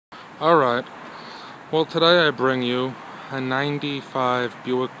Alright, well today I bring you a 95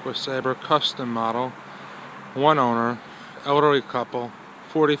 Buick LeSabre custom model, one owner, elderly couple,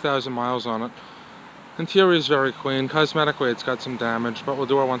 40,000 miles on it. Interior is very clean, cosmetically it's got some damage, but we'll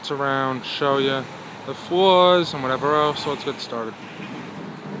do it once around, show you the flaws and whatever else, so let's get started.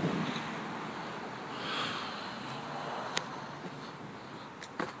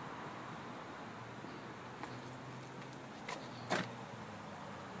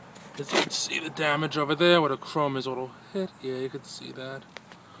 As you can see the damage over there where the chrome is a little hit. Yeah, you can see that.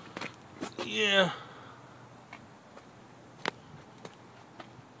 Yeah.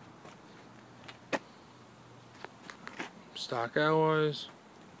 Stock alloys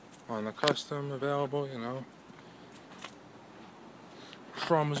on the custom available, you know.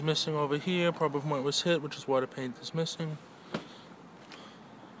 Chrome is missing over here, probably from where it was hit, which is why the paint is missing.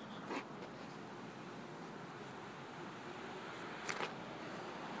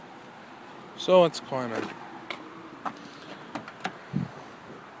 So let's climb in.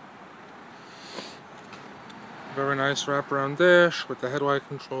 Very nice wraparound dash with the headlight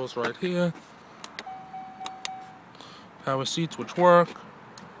controls right here. Power seats which work.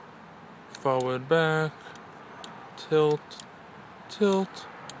 Forward, back, tilt, tilt.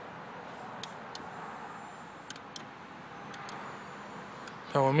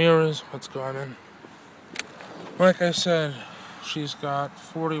 Power mirrors, let's go in. Like I said, she's got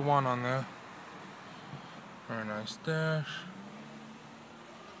 41 on there. Very nice dash.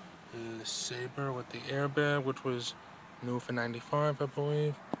 LeSabre with the airbag, which was new for 95, I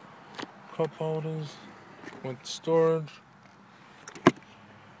believe. Cup holders with storage.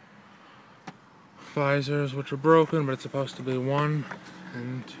 Visors, which are broken, but it's supposed to be 1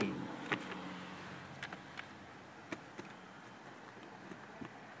 and 2.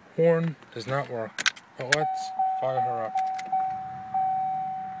 Horn does not work, but let's fire her up.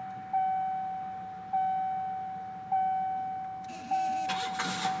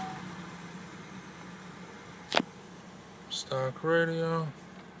 Stock radio,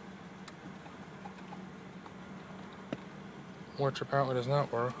 which apparently does not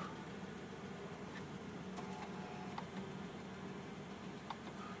work.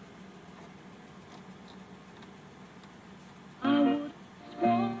 Oh,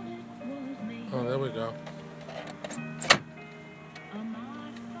 there we go.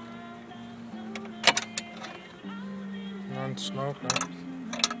 Non-smoker.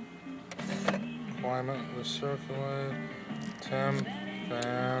 Climate, recirculate, temp,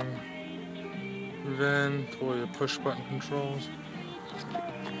 fan, vent, or your push button controls.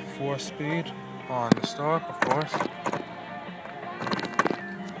 4-speed on the stock, of course.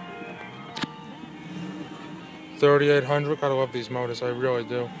 3800, gotta love these motors, I really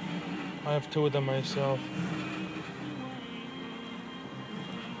do. I have 2 of them myself.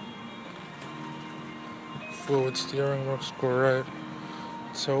 Fluid steering works great.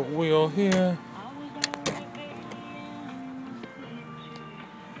 So wheel here.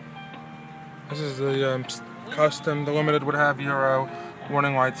 This is the custom. The limited would have your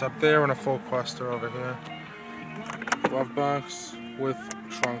warning lights up there and a full cluster over here. Glove box with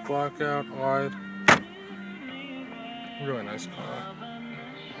trunk lockout, light. Really nice car.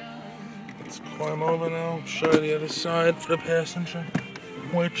 Let's climb over now, show you the other side for the passenger,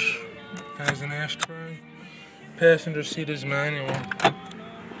 which has an ashtray. Passenger seat is manual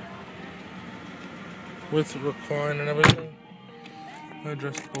with recline and everything.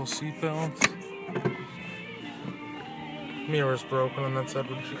 Adjustable seat belts. Mirror's broken on that side,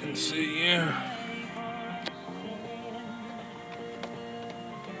 which you can see here.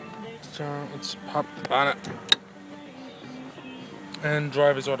 Let's pop the bonnet. And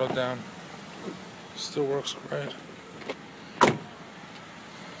driver's auto down. Still works great.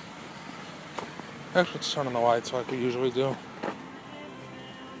 Actually, let's turn on the lights like we usually do.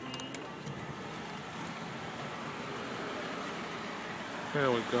 There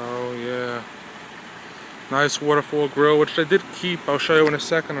we go, yeah. Nice waterfall grill, which I did keep. I'll show you in a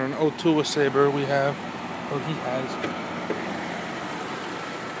second on an 02 LeSabre we have, or he has.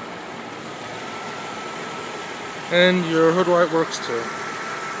 And your hood light works too.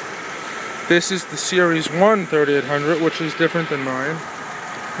 This is the Series 1 3800, which is different than mine.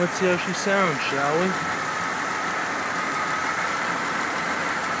 Let's see how she sounds, shall we?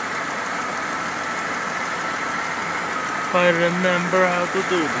 If I remember how to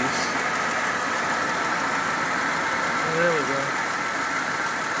do this. There we go.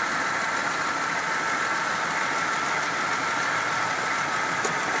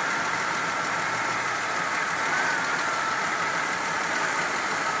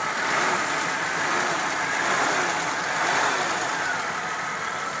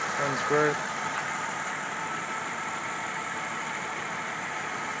 Runs great.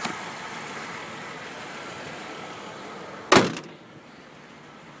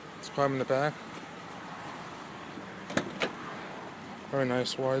 Let's climb in the back. Very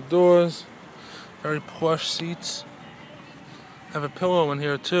nice wide doors. Very plush seats. Have a pillow in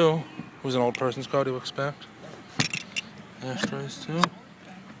here too. It was an old person's car, to expect. Ashtrays too.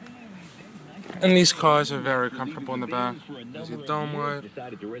 And these cars are very comfortable in the back. There's your dome light.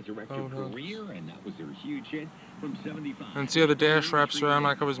 And see how the dash wraps around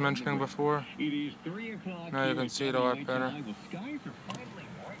like I was mentioning before? Now you can see it a lot better.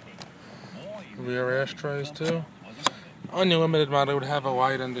 Rear ashtrays too. On your limited model, it would have a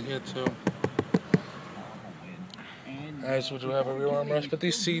light under here too. As would you have a rear armrest, but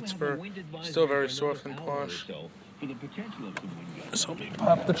these seats were still very soft and plush. So let me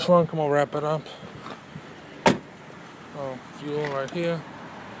pop the trunk and we'll wrap it up. Oh, fuel right here.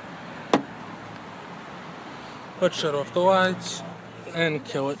 Let's shut off the lights and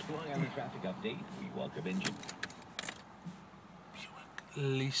kill it.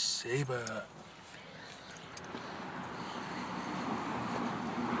 Buick LeSabre.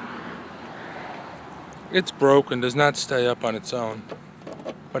 It's broken, does not stay up on its own,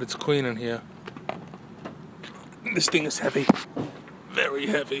 but it's clean in here. This thing is heavy, very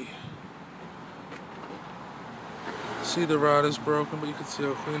heavy. See, the rod is broken, but you can see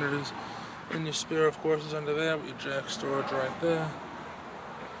how clean it is. And your spare, of course, is under there with your jack storage right there.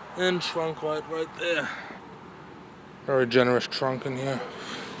 And trunk light right there. Very generous trunk in here.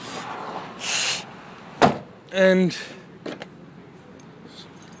 And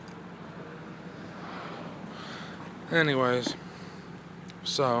anyways,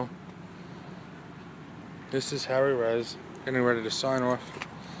 so this is Harry Rez getting ready to sign off.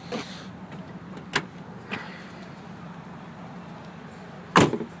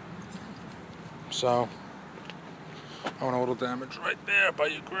 So, I want a little damage right there by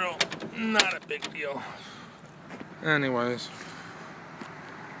your grill. Not a big deal. Anyways,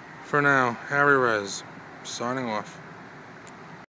 for now, Harry Rez signing off.